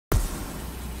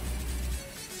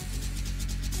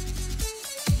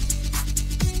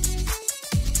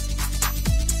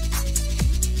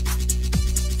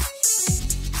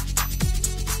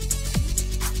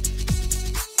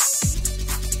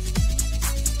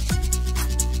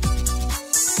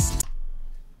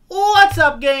What's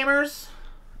up, gamers?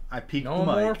 I peeked the mic.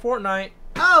 No more Fortnite.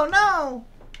 Oh no!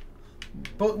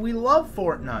 But we love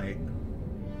Fortnite.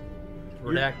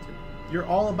 Redacted. You're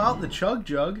all about the chug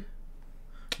jug.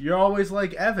 You're always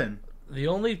like Evan. The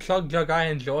only chug jug I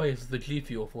enjoy is the G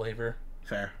Fuel flavor.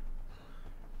 Fair.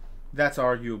 That's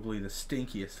arguably the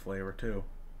stinkiest flavor too.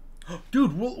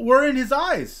 Dude, we're in his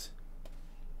eyes.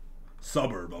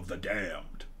 Suburb of the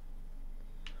damned.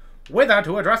 Wither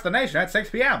to address the nation at 6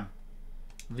 p.m.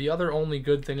 The other only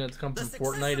good thing that's come from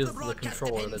Fortnite is the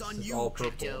controller that's just all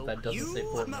purple. That doesn't say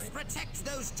Fortnite.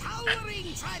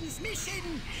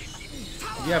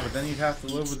 Yeah, but then you'd have to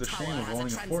live with the shame of owning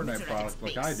a Fortnite product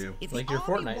like I do. Like your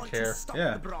Fortnite chair.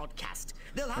 Yeah.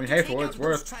 I mean, hey, for what it's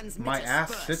worth, my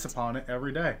ass sits upon it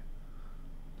every day.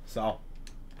 So,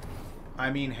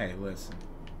 I mean, hey, listen.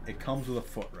 It comes with a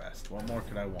footrest. What more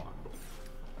could I want?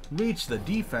 Reach the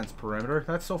defense perimeter.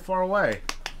 That's so far away.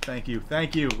 Thank you.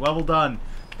 Thank you. Level done.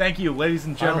 Thank you, ladies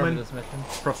and gentlemen. This mission.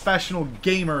 Professional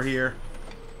gamer here.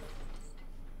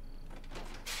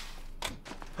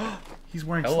 He's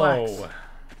wearing slacks. Let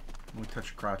me touch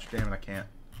your crotch. Damn it, I can't.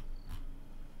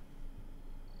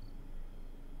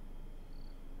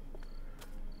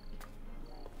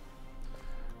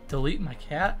 Delete my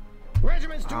cat?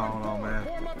 Regiments 2 I and don't know, 4 man.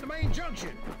 form up the main junction.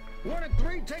 1 and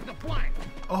 3 take the flank.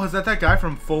 Oh, is that guy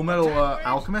from Full Metal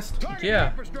Alchemist? Target Yeah.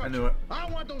 infrastructure. I knew it. I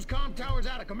want those comm towers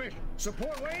out of commission.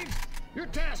 Support waves? Your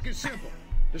task is simple.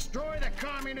 Destroy the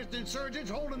communist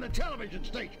insurgents holding the television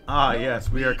station. Ah,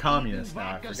 yes, we are communists now.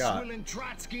 I Vodka forgot. swilling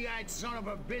Trotskyite son of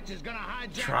a bitch is gonna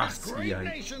hijack this Trotskyite. great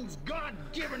nation's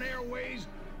God-given airways.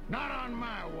 Not on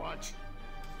my watch.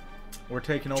 We're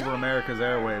taking over America's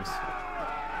airwaves.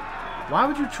 Why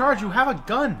would you charge? You have a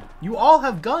gun. You all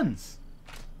have guns.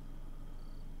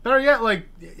 Better yet, like,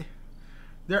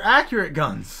 they're accurate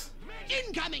guns.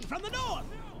 Incoming from the north.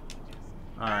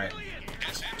 Alright.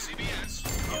 SMCBS.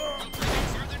 We'll bring you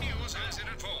further news as it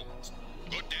unfolds.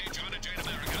 Good day, John and Jane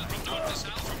America. From north to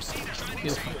south, from sea to shining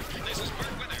sea. This is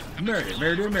Bert Weather. Murder,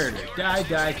 murder, murder. Die,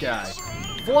 die, die.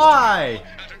 Fly!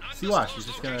 See, watch. He's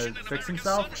just gonna fix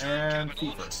himself and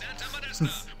feet first.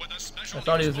 I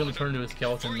thought he was going to turn into a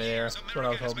skeleton there. That's what I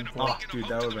was hoping for. Oh, dude,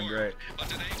 that would have been great.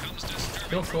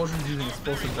 Kill soldiers using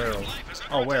explosive barrels.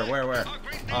 Oh, where?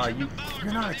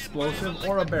 You're not explosive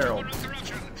or a barrel.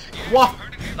 What?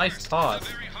 Nice toss.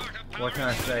 What can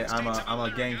I say? I'm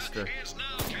a gangster.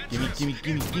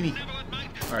 Gimme.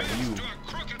 Alright, you.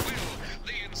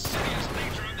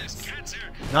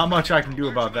 Not much I can do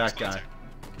about that guy.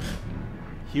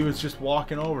 He was just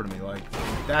walking over to me like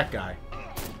that guy.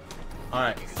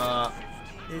 Alright,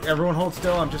 everyone hold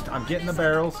still. I'm getting the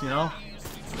barrels, you know?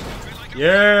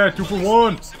 Yeah, 2 for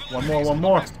 1. One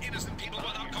more.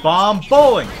 Bomb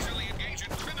bowling.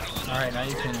 Alright, now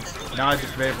you can... Now I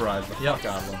just vaporize the Yep. fuck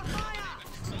out of them.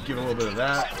 Give a little bit of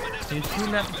that. He's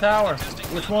shooting at the tower.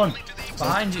 Which one?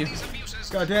 Behind you.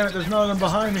 God damn it, there's none of them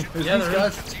behind me. There's Yeah, these there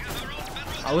guys. is.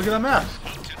 Oh, look at the map.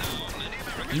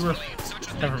 You were...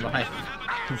 Never mind.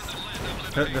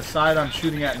 The side I'm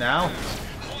shooting at now?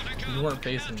 You weren't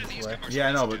facing this way. Yeah,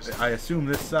 I know, but I assume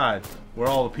this side, where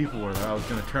all the people were, that I was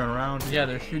going to turn around. Yeah,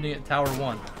 they're shooting at Tower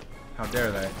 1. How dare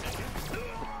they?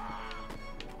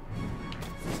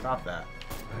 Stop that.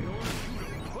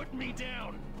 Put me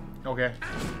down. Okay.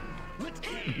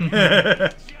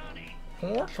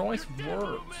 Poor choice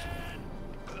words.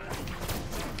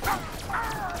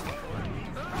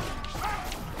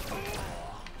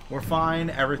 We're fine.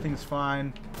 Everything's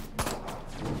fine.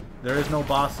 There is no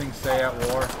bossing say at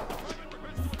war.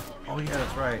 Oh yeah,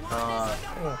 that's right.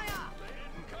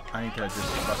 I need to just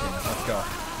fucking let's go.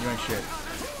 You ain't shit.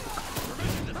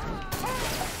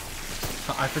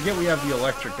 I forget we have the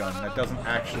electric gun that doesn't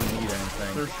actually need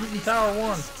anything. They're shooting Tower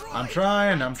 1. I'm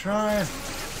trying.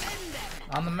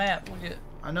 On the map, look at...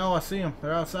 I know, I see them.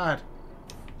 They're outside.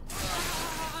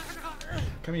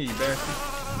 Come here, you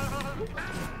bastard.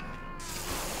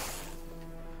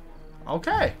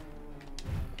 Okay.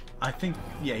 I think,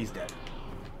 yeah, he's dead.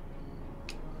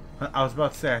 I was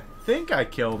about to say, I think I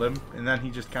killed him, and then he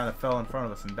just kind of fell in front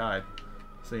of us and died.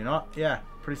 So, you know what? Yeah,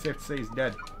 pretty safe to say he's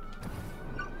dead.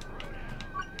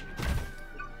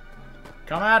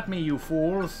 Come at me, you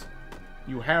fools.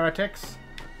 You heretics.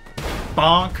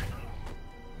 Bonk.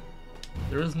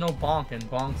 There is no bonk in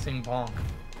Bonk Sing Bonk.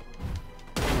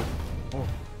 Oh.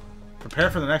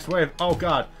 Prepare for the next wave. Oh,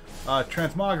 God.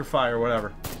 Transmogrify or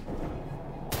whatever.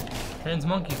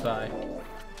 Transmonkeyfy.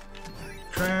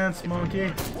 Trans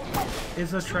monkey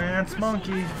is a trans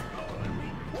monkey.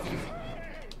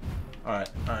 Alright,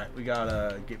 we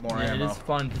gotta get more Yeah, ammo. it is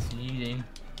fun just eating.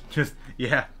 Just,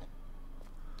 yeah.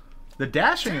 The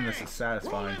dashing in this is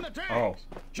satisfying. Oh.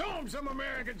 Show them some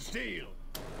American steel.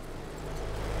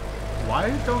 Why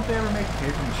don't they ever make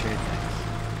paper mache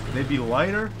things? They'd be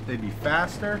lighter, they'd be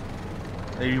faster,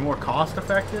 they'd be more cost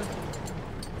effective.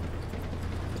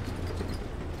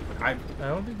 I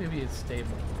don't think they'd be as stable.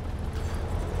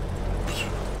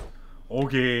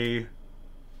 Okay.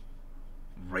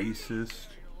 Racist.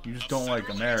 You just don't like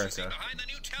America. Behind the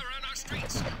new terror in our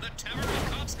streets. The terror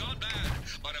of cops gone bad.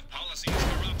 But if policy is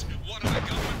corrupt, what are the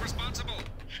government responsible?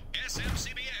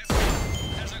 SMCBS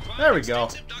has acquired There we go.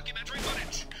 extensive documentary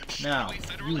footage. Now,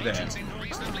 you there.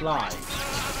 Fly.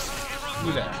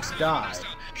 You there. Die.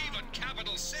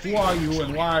 Who are you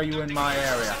and why are you in my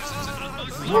area?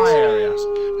 This is my area.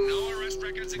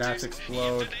 That's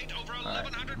explode. Alright.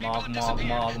 Mog, mog,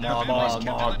 mog, mog, Mog, mog,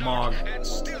 mog, mog.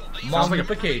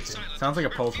 Mognification. Sounds like a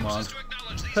Pokemon.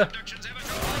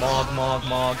 Mog, mog,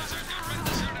 mog.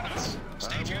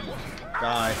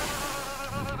 Die.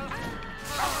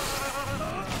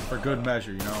 For good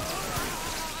measure, you know.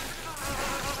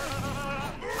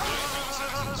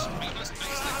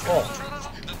 Oh.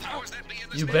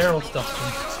 You barrel stuffed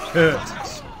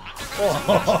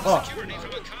Oh.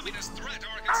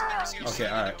 Okay,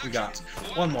 alright, we got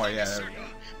one more, yeah, there we go.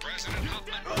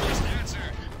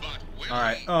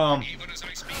 Alright, oh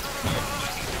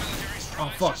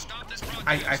fuck.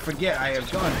 I forget I have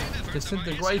gun.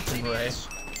 Disintegration ray.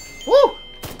 Woo!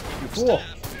 You fool.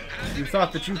 You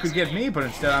thought that you could get me, but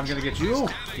instead I'm gonna get you.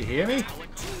 You hear me?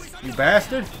 You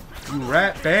bastard? You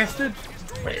rat bastard?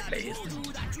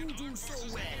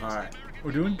 Alright,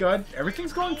 we're doing good.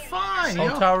 Everything's going fine, you Oh,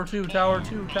 know? tower 2, tower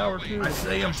 2, tower 2. I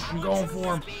see him. I'm going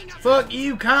for him. Fuck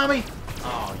you, commie!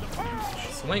 Oh,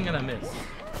 Swing and a miss.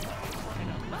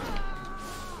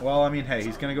 well, I mean, hey,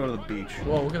 he's gonna go to the beach.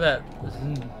 Whoa, look at that.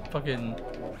 Fucking.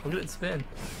 Look at it spin.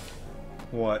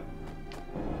 What?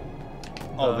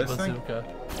 Oh, The this thing? bazooka.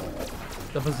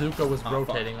 The bazooka was Oh,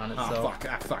 rotating fuck. on Oh, itself.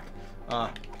 fuck.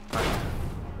 Ah, fuck.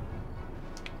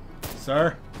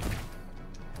 Sir?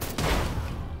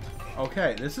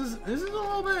 Okay, this is a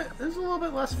little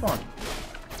bit less fun.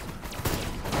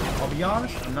 I'll be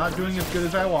honest, I'm not doing as good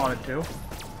as I wanted to.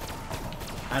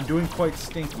 I'm doing quite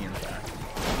stinky, in fact.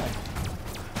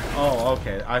 Oh,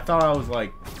 okay. I thought I was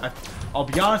like... I'll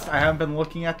be honest, I haven't been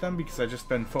looking at them because I've just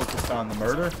been focused on the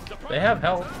murder. They have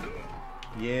help.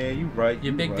 Yeah, you're right.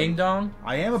 You big right. ding dong?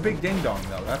 I am a big ding dong,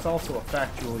 though. That's also a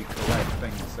factually correct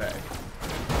thing to say.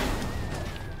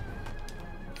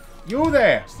 You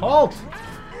there! Halt!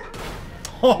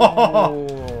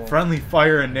 Oh. Friendly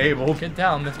fire enabled. Get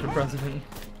down, Mr. President.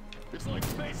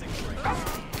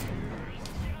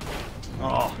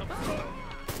 Oh.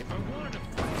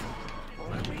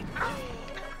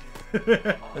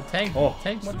 The tank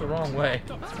went the wrong way.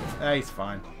 Ah, he's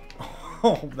fine.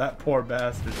 Oh, that poor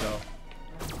bastard, though.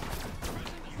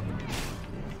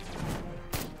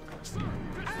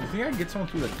 You think I can get someone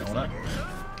through the donut?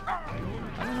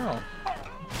 I don't know.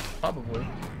 Probably.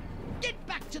 Get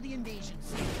back to the invasion.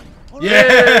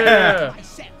 Yeah!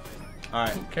 Myself.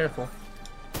 Alright, Careful.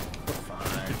 we're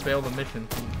fine. You fail the mission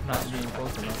from not being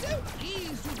close enough. So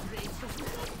easy to break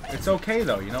the It's okay,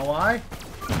 though. You know why?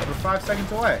 We're 5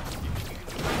 seconds away.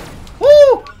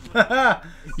 Woo!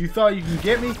 You thought you can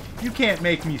get me? You can't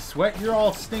make me sweat. You're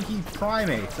all stinky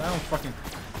primates. I don't fucking...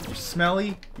 You're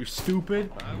smelly. You're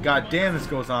stupid. God damn, this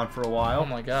goes on for a while. Oh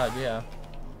my god, yeah.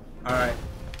 Alright.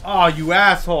 Oh, you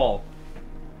asshole.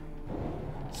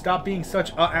 Stop being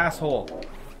such a asshole.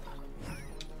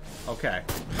 Okay.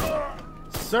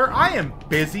 Sir, I am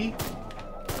busy.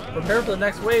 Prepare for the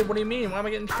next wave. What do you mean? Why am I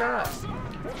getting shot?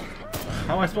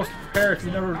 How am I supposed to prepare if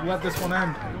you never let this one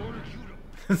end?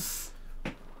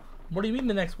 What do you mean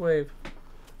the next wave?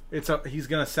 He's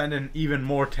gonna send in even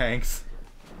more tanks.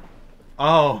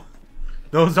 Oh,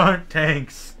 those aren't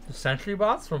tanks. The sentry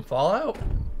bots from Fallout?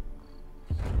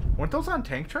 Weren't those on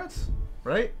tank treads?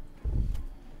 Right?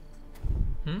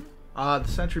 Hmm? The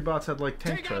sentry bots had like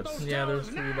tank treads. Yeah, there's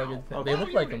three-legged things. They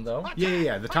look like them though.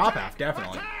 Yeah. The top half,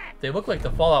 definitely. They look like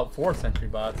the Fallout 4 sentry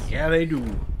bots. Yeah, they do.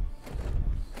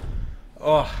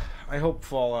 Oh, I hope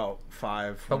Fallout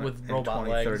 5 But with in robot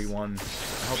legs. 2031.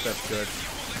 I hope that's good.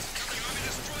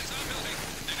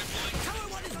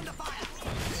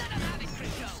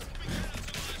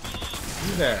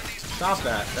 You there. Stop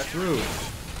that. That's rude.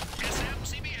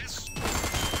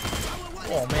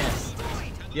 Oh man.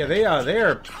 Yeah, they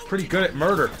are pretty good at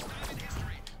murder.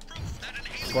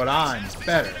 But I'm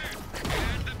better.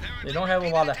 They don't have a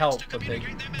lot of health, but they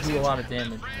do a lot of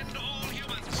damage.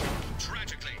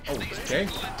 Oh, okay.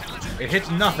 It hits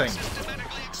nothing.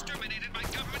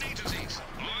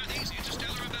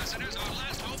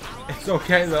 It's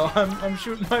okay though. I'm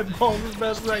shooting my balls as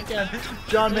best as I can.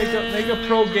 John, make a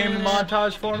pro gamer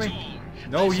montage for me.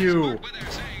 No, you.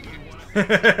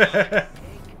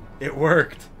 It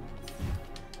worked.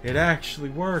 It actually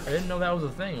worked. I didn't know that was a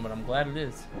thing, but I'm glad it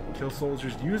is. Kill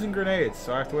soldiers using grenades,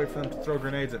 so I have to wait for them to throw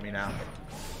grenades at me now.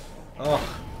 Ugh.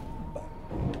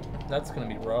 That's gonna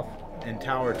be rough. And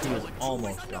Tower 2 is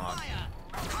almost gone.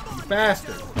 You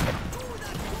bastard!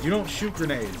 You don't shoot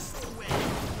grenades.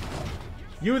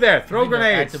 You there, throw They're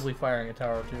grenades! actively firing at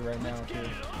Tower 2 right now, too.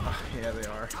 Yeah, they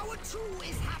are.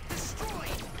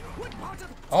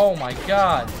 Oh my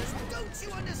god!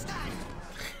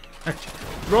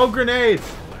 Throw grenades!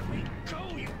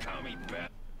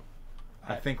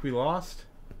 I think we lost.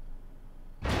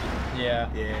 Yeah.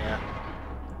 Yeah.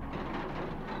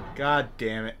 God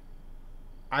damn it.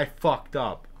 I fucked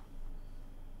up.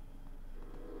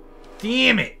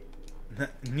 Damn it!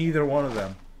 Neither one of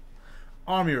them.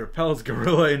 Army repels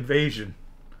guerrilla invasion.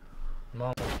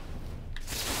 Well,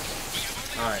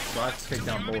 Alright, so I have to take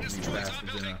down both of these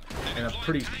bastards in a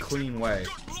pretty clean way.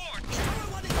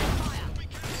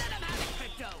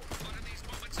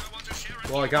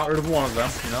 Well, I got rid of one of them,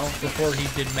 you know? before he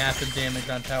did massive damage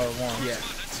on Tower 1. Yeah.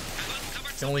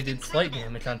 He only did slight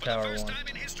damage on Tower 1.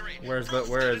 Where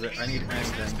is it? I need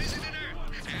anything.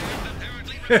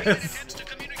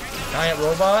 Giant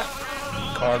robot?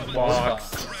 Card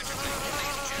Box.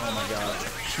 Oh my god.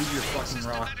 Shoot your fucking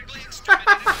rock.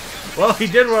 Well, he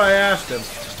did what I asked him.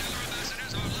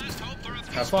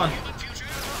 Have fun.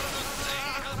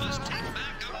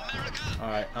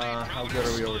 Alright, how good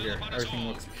are we over here? Everything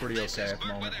looks pretty okay at the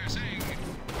moment.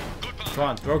 Come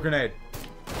on, throw a grenade.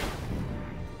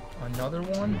 Another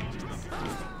one?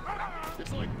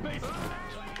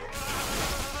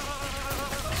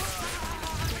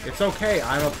 It's okay,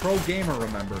 I'm a pro gamer,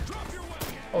 remember.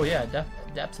 Oh yeah,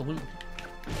 absolutely.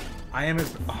 I am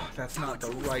as... Oh, that's not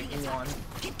the right one.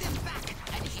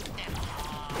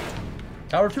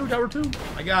 Tower 2, Tower 2!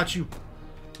 I got you.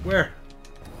 Where?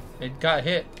 It got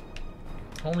hit.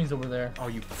 Homie's over there. Oh,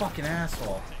 you fucking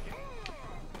asshole.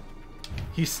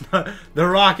 He snuck... The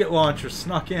rocket launcher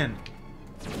snuck in.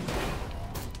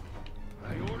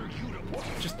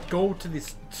 Just go to the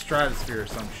stratosphere or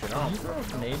some shit. Can you throw a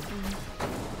grenade?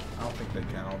 I don't think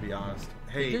they can, I'll be honest.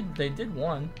 Hey, They did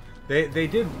one. they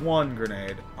did one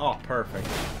grenade. Oh, perfect.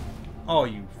 Oh,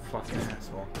 you fucking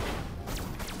asshole.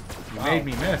 You Wow. made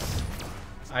me miss.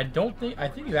 I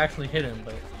think you actually hit him,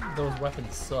 but those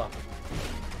weapons suck.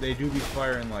 They do be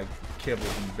firing like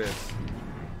kibbles and bits.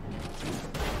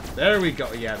 There we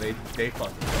go. Yeah, they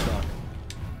fucking suck.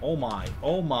 Oh my.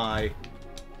 Oh my.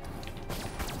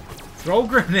 Throw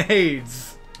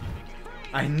grenades.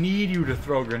 I need you to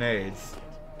throw grenades.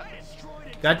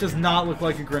 That does not look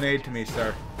like a grenade to me,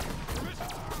 sir.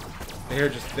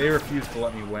 They refuse to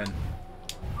let me win.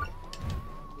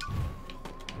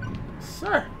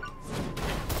 Sir.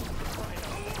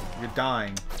 You're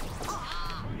dying.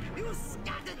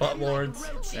 Butt lords.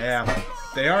 Yeah.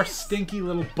 They are stinky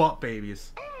little butt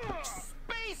babies.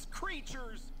 Space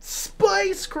creatures!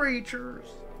 Space creatures!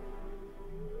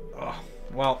 Oh,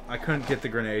 well, I couldn't get the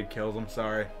grenade kills, I'm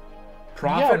sorry.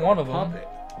 Profit one of them. puppet.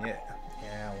 Yeah.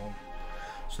 Yeah, well,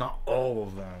 it's not all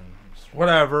of them. It's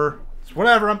whatever. It's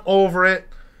whatever, I'm over it.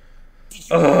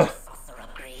 Ugh.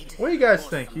 What do you guys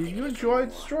think? You enjoyed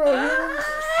Destroy All Humans?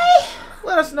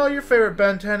 Let us know your favorite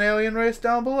Ben 10 alien race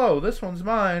down below. This one's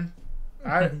mine.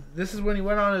 This is when he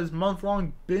went on his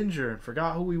month-long binger and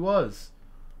forgot who he was.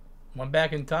 Went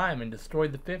back in time and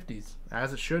destroyed the 50s.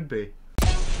 As it should be.